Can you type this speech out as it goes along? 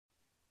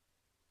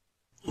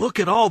Look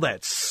at all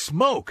that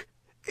smoke.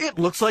 It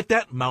looks like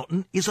that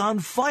mountain is on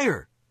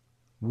fire.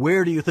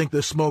 Where do you think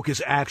the smoke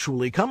is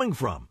actually coming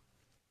from?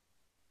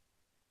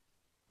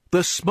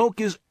 The smoke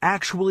is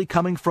actually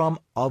coming from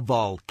a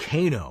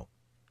volcano.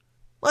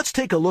 Let's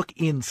take a look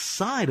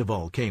inside a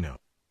volcano.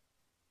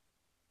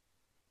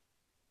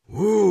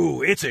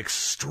 Ooh, it's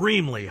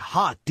extremely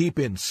hot deep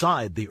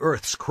inside the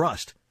Earth's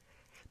crust.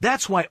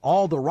 That's why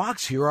all the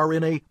rocks here are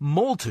in a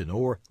molten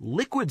or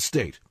liquid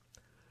state.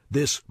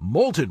 This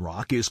molten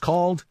rock is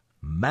called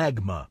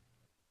magma.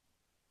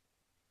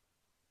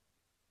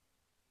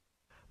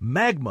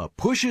 Magma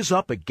pushes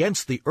up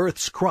against the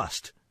Earth's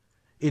crust.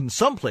 In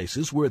some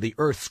places where the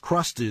Earth's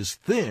crust is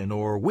thin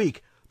or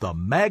weak, the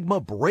magma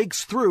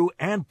breaks through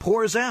and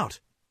pours out.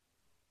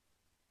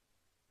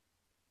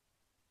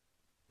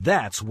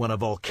 That's when a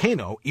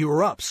volcano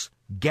erupts.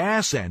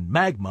 Gas and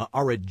magma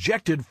are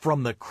ejected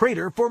from the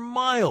crater for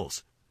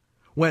miles.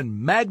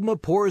 When magma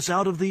pours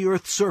out of the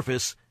Earth's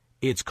surface,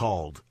 it's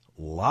called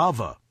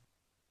lava.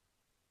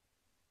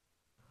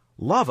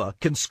 Lava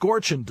can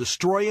scorch and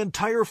destroy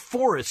entire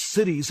forests,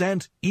 cities,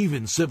 and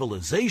even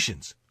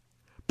civilizations.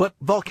 But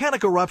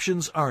volcanic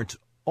eruptions aren't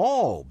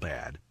all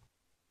bad.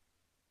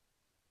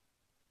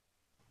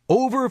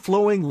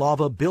 Overflowing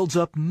lava builds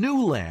up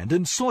new land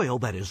and soil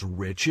that is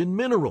rich in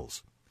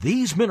minerals.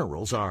 These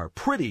minerals are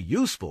pretty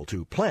useful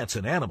to plants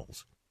and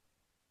animals.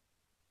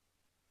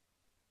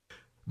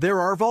 There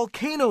are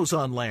volcanoes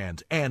on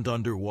land and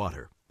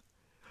underwater.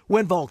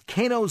 When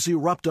volcanoes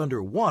erupt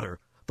underwater,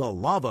 the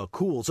lava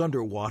cools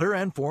underwater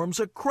and forms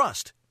a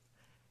crust.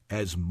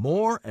 As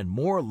more and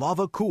more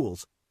lava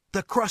cools,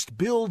 the crust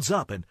builds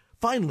up and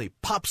finally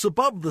pops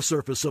above the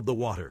surface of the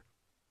water.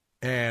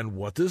 And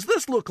what does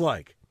this look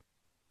like?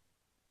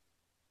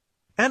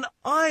 An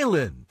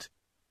island!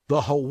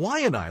 The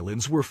Hawaiian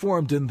Islands were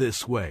formed in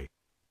this way.